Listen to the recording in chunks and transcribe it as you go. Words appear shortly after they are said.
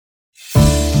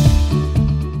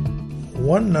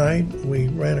One night we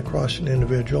ran across an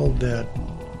individual that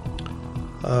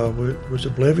was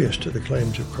oblivious to the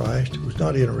claims of Christ, was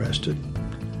not interested.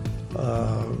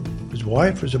 His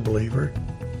wife was a believer,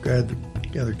 grabbed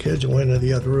the other kids and went into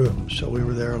the other room, so we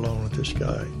were there alone with this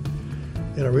guy.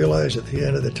 And I realized at the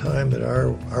end of the time that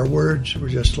our words were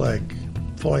just like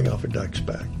falling off a duck's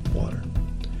back, water.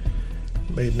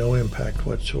 It made no impact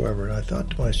whatsoever. And I thought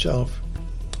to myself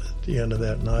at the end of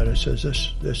that night, I says,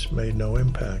 this made no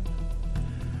impact.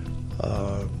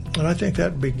 And I think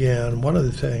that began, one of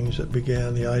the things that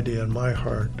began the idea in my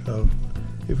heart of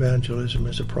evangelism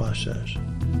as a process.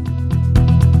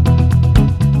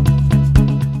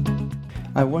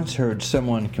 I once heard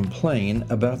someone complain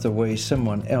about the way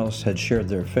someone else had shared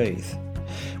their faith.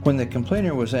 When the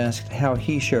complainer was asked how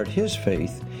he shared his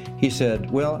faith, he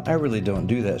said, "Well, I really don't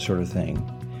do that sort of thing."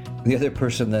 The other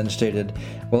person then stated,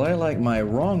 "Well, I like my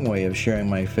wrong way of sharing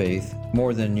my faith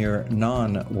more than your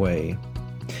non-way."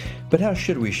 But how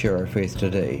should we share our faith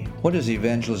today? What does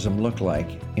evangelism look like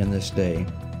in this day?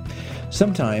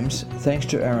 Sometimes, thanks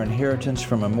to our inheritance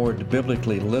from a more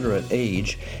biblically literate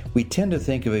age, we tend to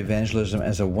think of evangelism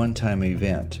as a one-time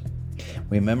event.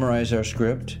 We memorize our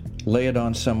script, lay it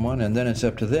on someone, and then it's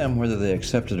up to them whether they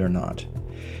accept it or not.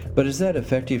 But is that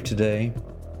effective today?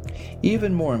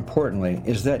 Even more importantly,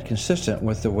 is that consistent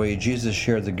with the way Jesus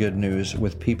shared the good news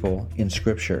with people in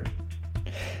Scripture?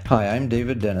 Hi, I'm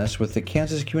David Dennis with the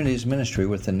Kansas Communities Ministry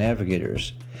with the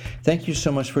Navigators. Thank you so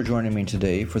much for joining me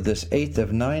today for this 8th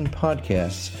of 9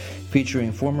 podcasts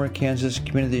featuring former Kansas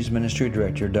Communities Ministry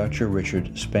Director Dr.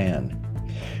 Richard Spann.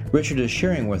 Richard is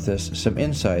sharing with us some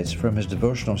insights from his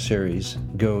devotional series,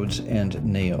 Goads and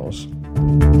Nails.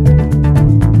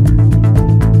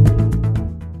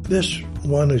 This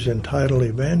one is entitled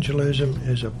Evangelism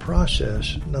is a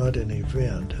Process, Not an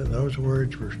Event. And those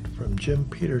words were from Jim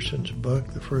Peterson's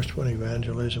book. The first one,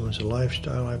 Evangelism is a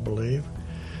Lifestyle, I believe.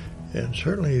 And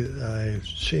certainly I've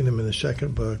seen them in the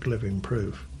second book, Living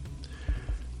Proof.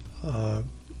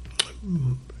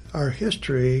 Our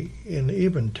history, and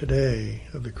even today,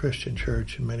 of the Christian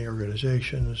church in many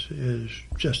organizations is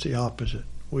just the opposite.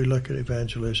 We look at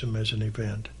evangelism as an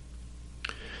event.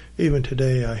 Even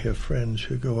today, I have friends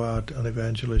who go out on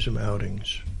evangelism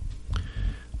outings,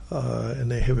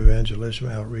 and they have evangelism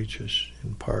outreaches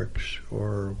in parks,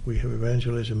 or we have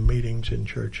evangelism meetings in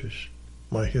churches.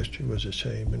 My history was the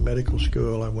same. In medical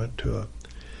school, I went to a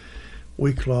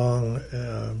week-long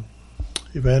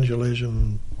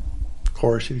evangelism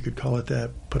course, if you could call it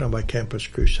that, put on by Campus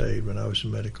Crusade when I was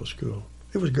in medical school.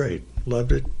 It was great.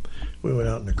 Loved it. We went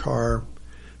out in the car,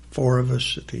 4 of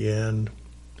us at the end.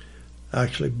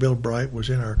 Actually, Bill Bright was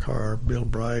in our car. Bill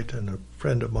Bright and a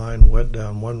friend of mine went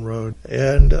down one road.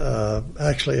 And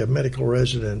actually, a medical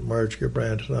resident, Marge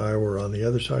Gerbrandt, and I were on the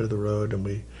other side of the road, and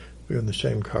we were in the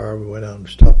same car. We went out and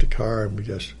stopped the car, and it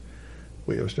was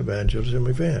an evangelism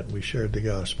event. We shared the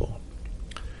gospel.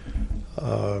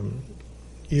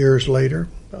 Years later,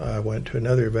 I went to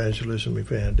another evangelism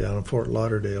event down in Fort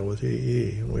Lauderdale with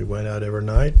EE, and we went out every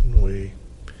night, and we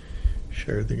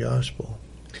shared the gospel.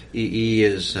 EE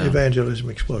is Evangelism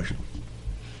Explosion.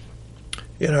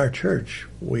 In our church,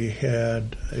 we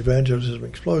had Evangelism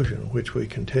Explosion, which we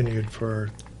continued for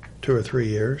 2 or 3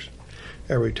 years.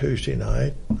 Every Tuesday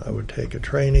night, I would take a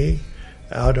trainee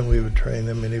out and we would train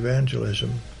them in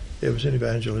evangelism. It was an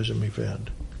evangelism event.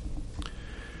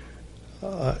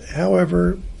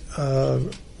 However,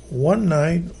 one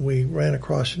night we ran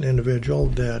across an individual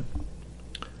that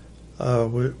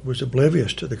was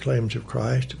oblivious to the claims of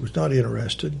Christ, was not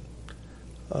interested.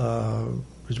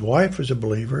 His wife was a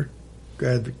believer,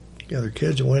 grabbed the other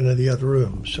kids and went into the other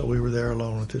room, so we were there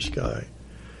alone with this guy.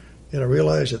 And I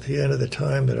realized at the end of the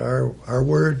time that our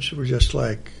words were just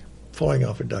like falling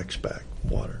off a duck's back,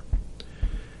 water.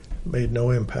 It made no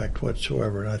impact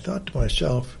whatsoever. And I thought to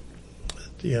myself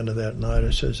at the end of that night, I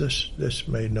says, this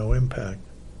made no impact.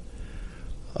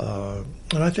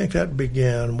 And I think that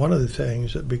began, one of the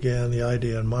things that began the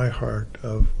idea in my heart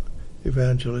of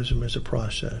evangelism as a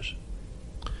process.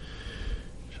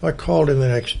 So I called him the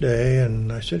next day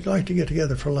and I said, I'd like to get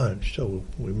together for lunch. So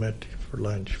we met for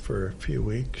lunch for a few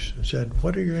weeks and said,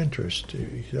 what are your interests?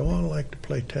 He said, well, I like to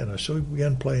play tennis. So we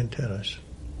began playing tennis.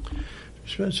 We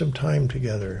spent some time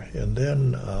together. And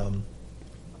then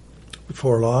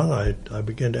before long, I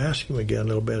began to ask him again a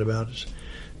little bit about it.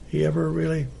 He ever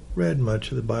really read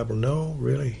much of the Bible? No,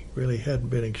 really hadn't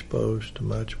been exposed to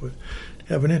much. Would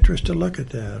have an interest to look at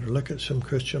that or look at some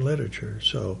Christian literature.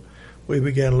 So we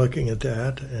began looking at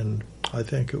that, and I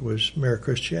think it was Mere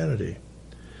Christianity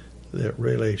that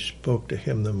really spoke to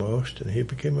him the most, and he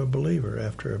became a believer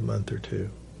after a month or two.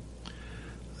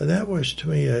 And that was, to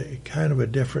me, a kind of a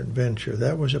different venture.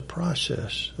 That was a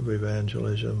process of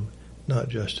evangelism, not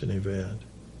just an event.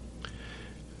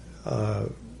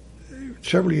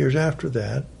 Several years after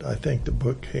that, I think the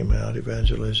book came out,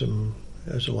 Evangelism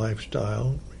as a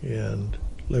Lifestyle, and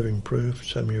Living Proof,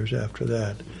 some years after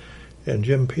that. And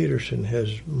Jim Peterson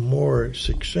has more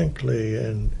succinctly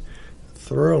and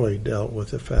thoroughly dealt with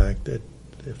the fact that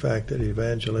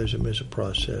evangelism is a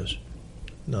process,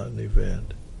 not an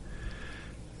event.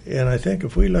 And I think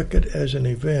if we look at it as an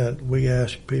event, we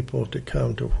ask people to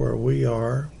come to where we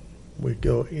are. We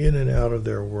go in and out of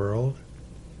their world.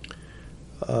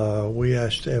 We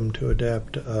ask them to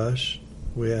adapt to us.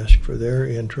 We ask for their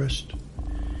interest.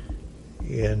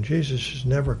 And Jesus has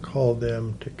never called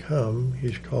them to come.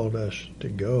 He's called us to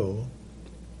go.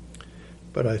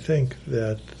 But I think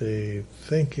that the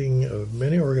thinking of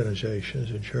many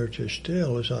organizations and churches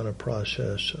still is on a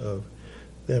process of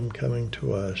them coming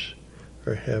to us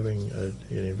or having an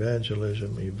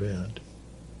evangelism event.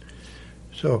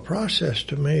 So a process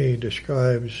to me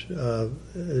describes,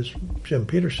 as Jim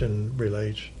Peterson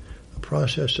relates, a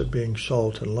process of being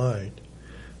salt and light,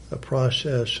 a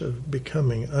process of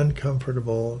becoming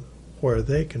uncomfortable where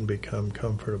they can become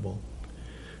comfortable,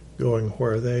 going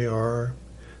where they are,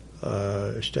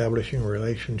 establishing a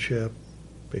relationship,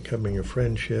 becoming a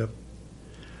friendship.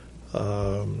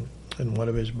 And one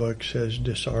of his books says,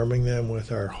 disarming them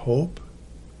with our hope,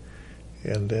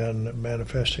 and then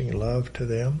manifesting love to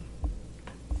them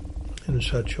in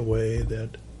such a way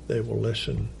that they will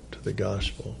listen to the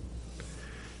gospel.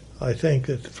 I think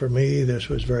that for me this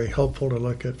was very helpful to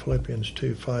look at Philippians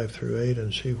 2:5-8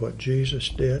 and see what Jesus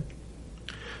did.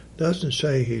 It doesn't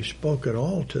say he spoke at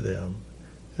all to them.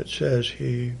 It says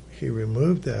he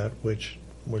removed that which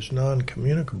was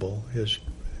non-communicable, his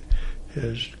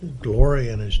glory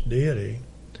and his deity,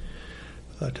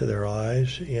 to their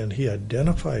eyes, and he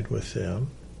identified with them,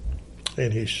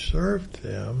 and he served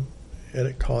them at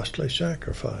a costly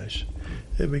sacrifice.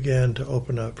 It began to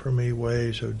open up for me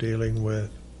ways of dealing with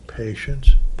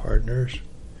patients, partners,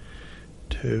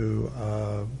 to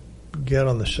get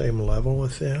on the same level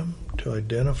with them, to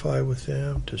identify with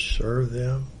them, to serve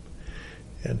them,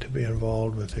 and to be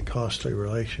involved with a costly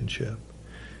relationship,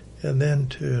 and then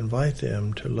to invite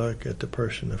them to look at the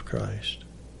person of Christ.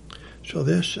 So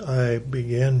this I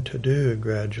began to do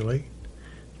gradually,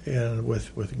 and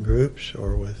with groups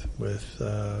or with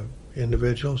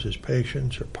individuals as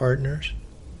patients or partners.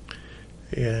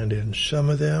 And in some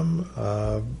of them,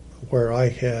 where I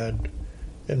had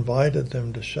invited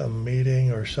them to some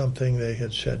meeting or something, they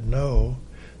had said no,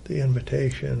 the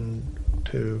invitation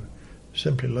to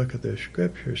simply look at the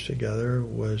scriptures together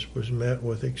was met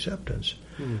with acceptance.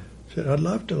 Said, I'd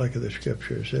love to look at the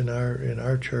scriptures. In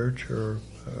our church or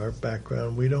our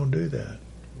background, we don't do that.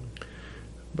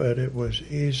 But it was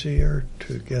easier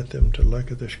to get them to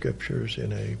look at the scriptures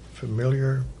in a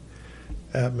familiar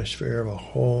atmosphere of a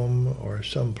home or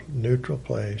some neutral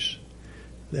place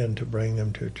than to bring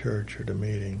them to a church or to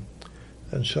meeting.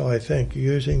 And so I think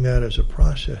using that as a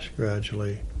process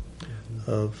gradually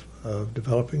of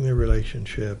developing the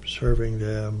relationship, serving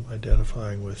them,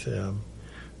 identifying with them,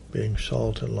 being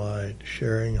salt and light,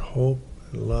 sharing hope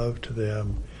and love to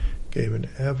them, gave an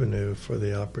avenue for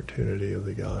the opportunity of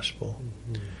the gospel.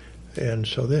 And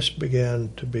so this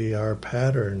began to be our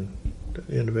pattern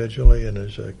individually and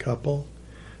as a couple.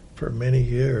 For many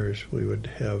years we would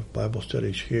have Bible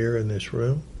studies here in this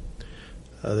room,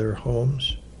 other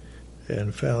homes,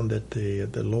 and found that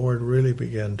the Lord really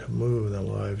began to move in the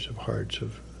lives of hearts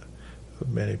of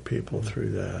many people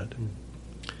through that.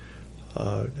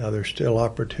 Now there's still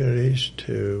opportunities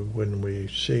to, when we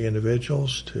see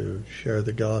individuals, to share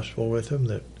the gospel with them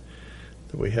that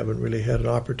we haven't really had an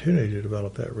opportunity to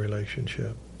develop that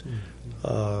relationship.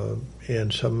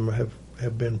 And some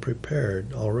have been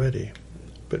prepared already,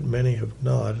 but many have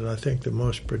not. And I think the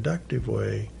most productive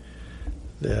way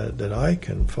that I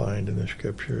can find in the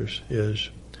scriptures is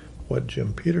what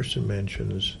Jim Peterson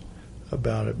mentions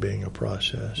about it being a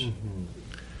process.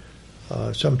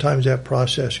 Sometimes that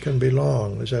process can be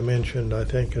long. As I mentioned, I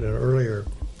think in an earlier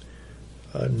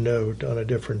note on a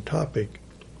different topic,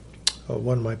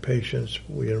 one of my patients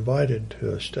we invited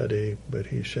to a study, but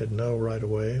he said no right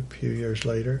away. A few years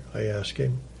later, I asked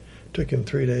him. It took him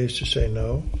 3 days to say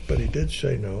no, but he did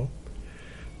say no.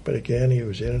 But again, he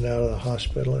was in and out of the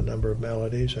hospital, a number of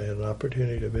maladies. I had an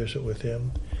opportunity to visit with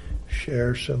him,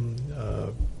 share some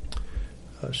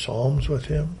psalms with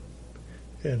him,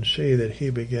 and see that he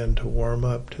began to warm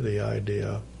up to the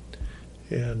idea.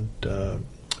 And a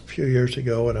few years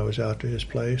ago when I was out to his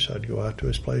place, I'd go out to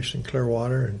his place in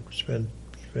Clearwater and spend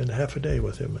half a day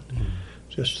with him and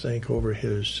just think over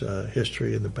his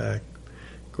history in the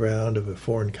background of a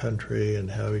foreign country and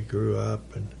how he grew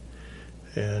up,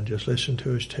 and just listen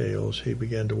to his tales. He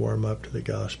began to warm up to the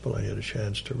gospel. I had a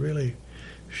chance to really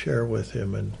share with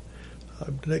him, and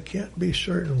I can't be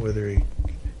certain whether he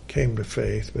came to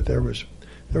faith, but there was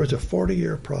a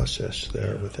 40-year process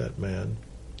there with that man.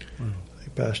 Wow. He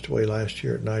passed away last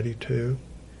year at 92,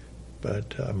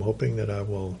 but I'm hoping that I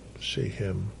will see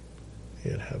him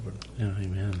in heaven. Yeah,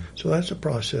 amen. So that's a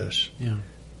process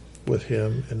with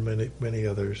him and many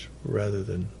others rather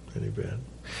than an event.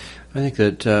 I think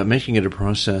that making it a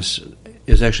process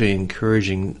is actually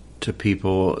encouraging to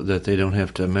people that they don't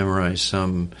have to memorize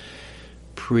some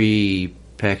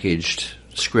pre-packaged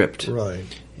script. Right.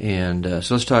 And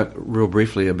so let's talk real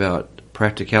briefly about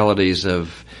practicalities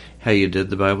of how you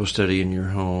did the Bible study in your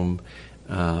home.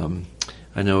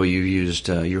 I know you used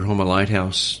Your Home a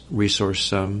Lighthouse resource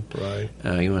some. Right.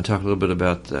 You want to talk a little bit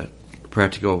about the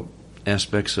practical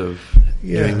aspects of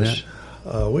doing that?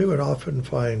 We would often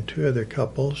find two other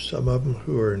couples, some of them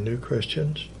who are new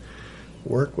Christians,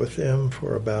 work with them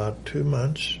for about 2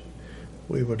 months.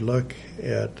 We would look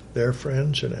at their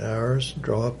friends and ours,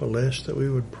 draw up a list that we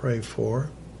would pray for.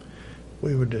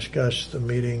 We would discuss the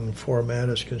meeting format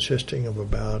as consisting of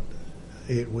about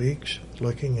 8 weeks,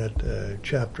 looking at a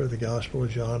chapter of the Gospel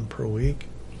of John per week.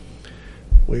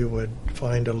 We would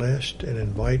find a list and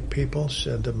invite people,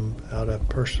 send them out a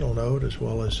personal note as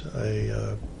well as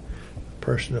a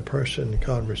person-to-person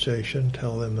conversation,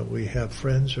 tell them that we have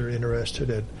friends who are interested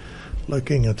in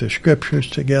looking at the Scriptures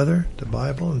together, the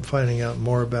Bible, and finding out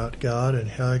more about God and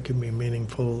how it can be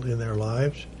meaningful in their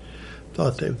lives.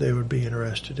 Thought that they would be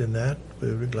interested in that. We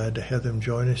would be glad to have them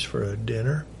join us for a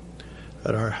dinner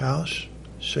at our house,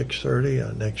 6:30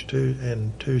 on next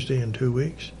Tuesday in 2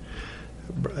 weeks.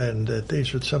 And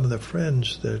these are some of the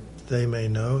friends that they may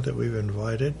know that we've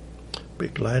invited. Be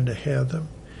glad to have them.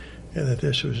 And that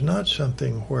this was not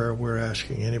something where we're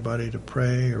asking anybody to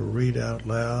pray or read out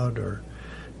loud or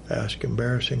ask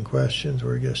embarrassing questions.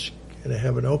 We're just going to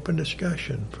have an open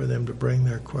discussion for them to bring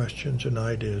their questions and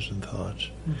ideas and thoughts.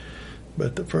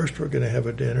 But first we're going to have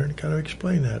a dinner and kind of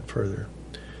explain that further.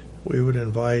 We would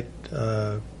invite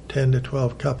 10 to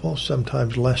 12 couples,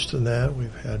 sometimes less than that.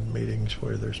 We've had meetings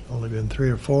where there's only been 3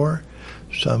 or 4,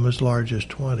 some as large as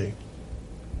 20.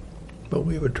 But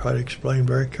we would try to explain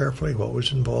very carefully what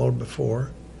was involved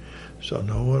before, so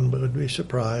no one would be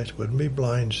surprised, wouldn't be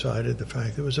blindsided, the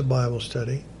fact that it was a Bible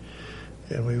study.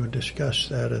 And we would discuss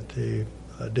that at the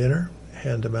dinner,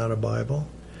 hand them out a Bible,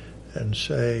 and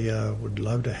say, would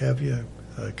love to have you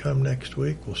come next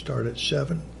week. We'll start at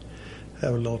 7.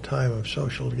 Have a little time of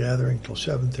social gathering till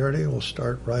 7:30. We'll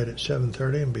start right at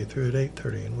 7:30 and be through at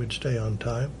 8:30, and we'd stay on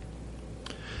time.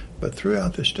 But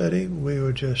throughout the study, we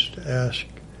would just ask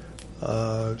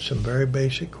some very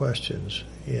basic questions,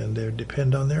 and they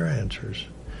depend on their answers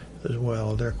as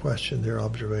well, their questions, their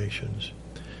observations.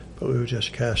 But we would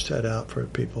just cast that out for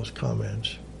people's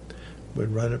comments. We'd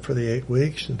run it for the 8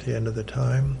 weeks, and at the end of the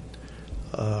time,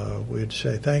 we'd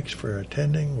say, thanks for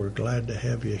attending. We're glad to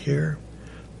have you here.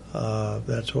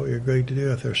 That's what we're going to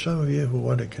do. If there's some of you who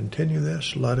want to continue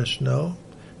this, let us know,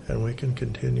 and we can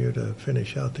continue to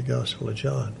finish out the Gospel of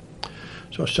John.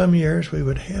 So some years we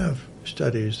would have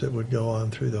studies that would go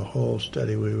on through the whole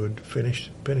study. We would finish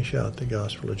out the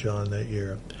Gospel of John that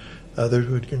year. Others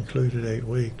would conclude at 8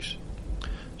 weeks.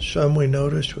 Some we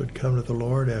noticed would come to the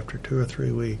Lord after 2 or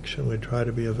 3 weeks, and we'd try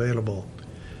to be available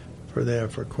for them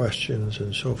for questions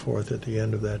and so forth at the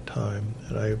end of that time.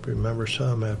 And I remember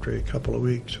some after a couple of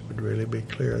weeks would really be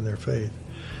clear in their faith.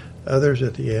 Others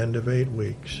at the end of 8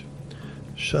 weeks.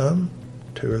 Some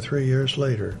 2 or 3 years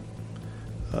later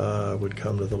would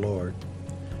come to the Lord.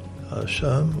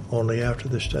 Some only after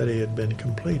the study had been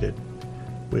completed.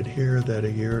 We'd hear that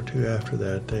a year or 2 after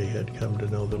that they had come to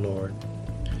know the Lord.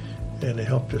 And it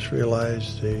helped us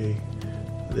realize the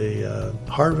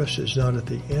harvest is not at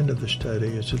the end of the study,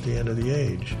 it's at the end of the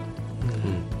age.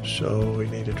 Mm-hmm. So we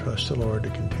need to trust the Lord to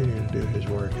continue to do His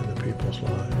work in the people's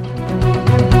lives.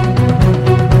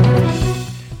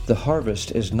 The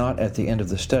harvest is not at the end of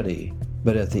the study,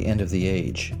 but at the end of the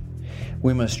age.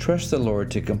 We must trust the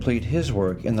Lord to complete His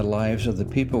work in the lives of the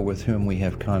people with whom we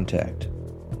have contact.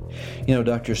 You know,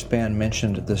 Dr. Span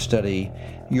mentioned the study,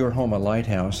 Your Home a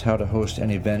Lighthouse, How to Host an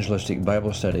Evangelistic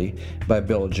Bible Study by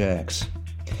Bill Jacks.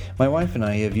 My wife and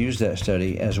I have used that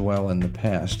study as well in the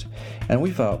past, and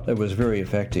we felt it was very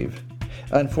effective.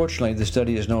 Unfortunately, the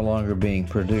study is no longer being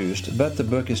produced, but the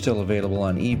book is still available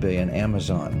on eBay and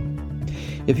Amazon.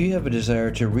 If you have a desire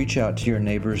to reach out to your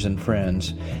neighbors and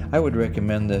friends, I would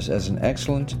recommend this as an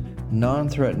excellent,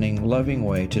 non-threatening, loving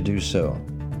way to do so.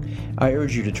 I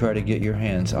urge you to try to get your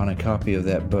hands on a copy of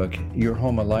that book, Your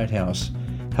Home a Lighthouse: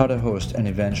 How to Host an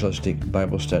Evangelistic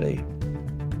Bible Study.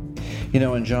 You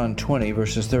know, in John 20,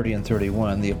 verses 30 and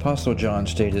 31, the Apostle John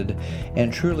stated,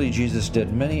 "And truly Jesus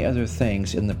did many other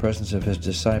things in the presence of his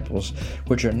disciples,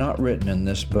 which are not written in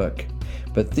this book.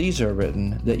 But these are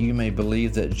written, that you may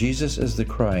believe that Jesus is the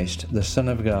Christ, the Son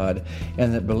of God,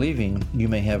 and that believing you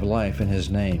may have life in his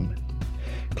name."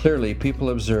 Clearly, people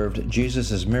observed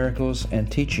Jesus' miracles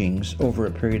and teachings over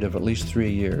a period of at least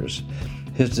 3 years.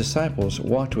 His disciples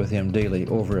walked with him daily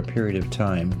over a period of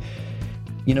time.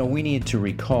 You know, we need to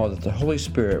recall that the Holy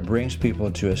Spirit brings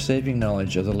people to a saving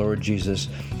knowledge of the Lord Jesus,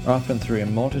 often through a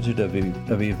multitude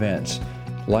of events,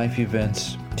 life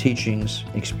events, teachings,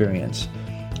 experience.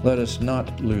 Let us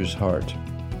not lose heart.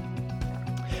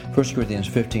 1 Corinthians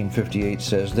 15:58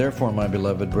 says, "Therefore, my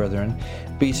beloved brethren,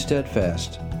 be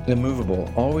steadfast, immovable,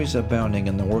 always abounding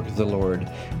in the work of the Lord,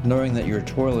 knowing that your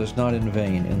toil is not in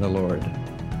vain in the Lord."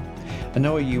 I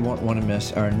know you won't want to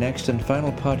miss our next and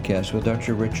final podcast with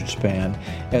Dr. Richard Spann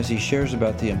as he shares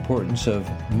about the importance of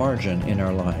margin in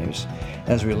our lives,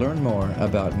 as we learn more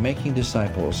about making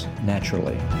disciples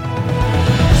naturally.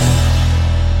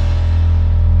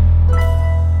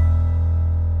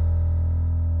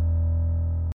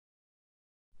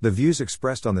 The views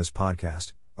expressed on this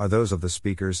podcast are those of the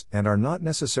speakers and are not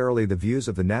necessarily the views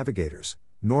of the navigators,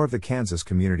 nor of the Kansas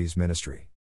Communities Ministry.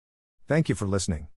 Thank you for listening.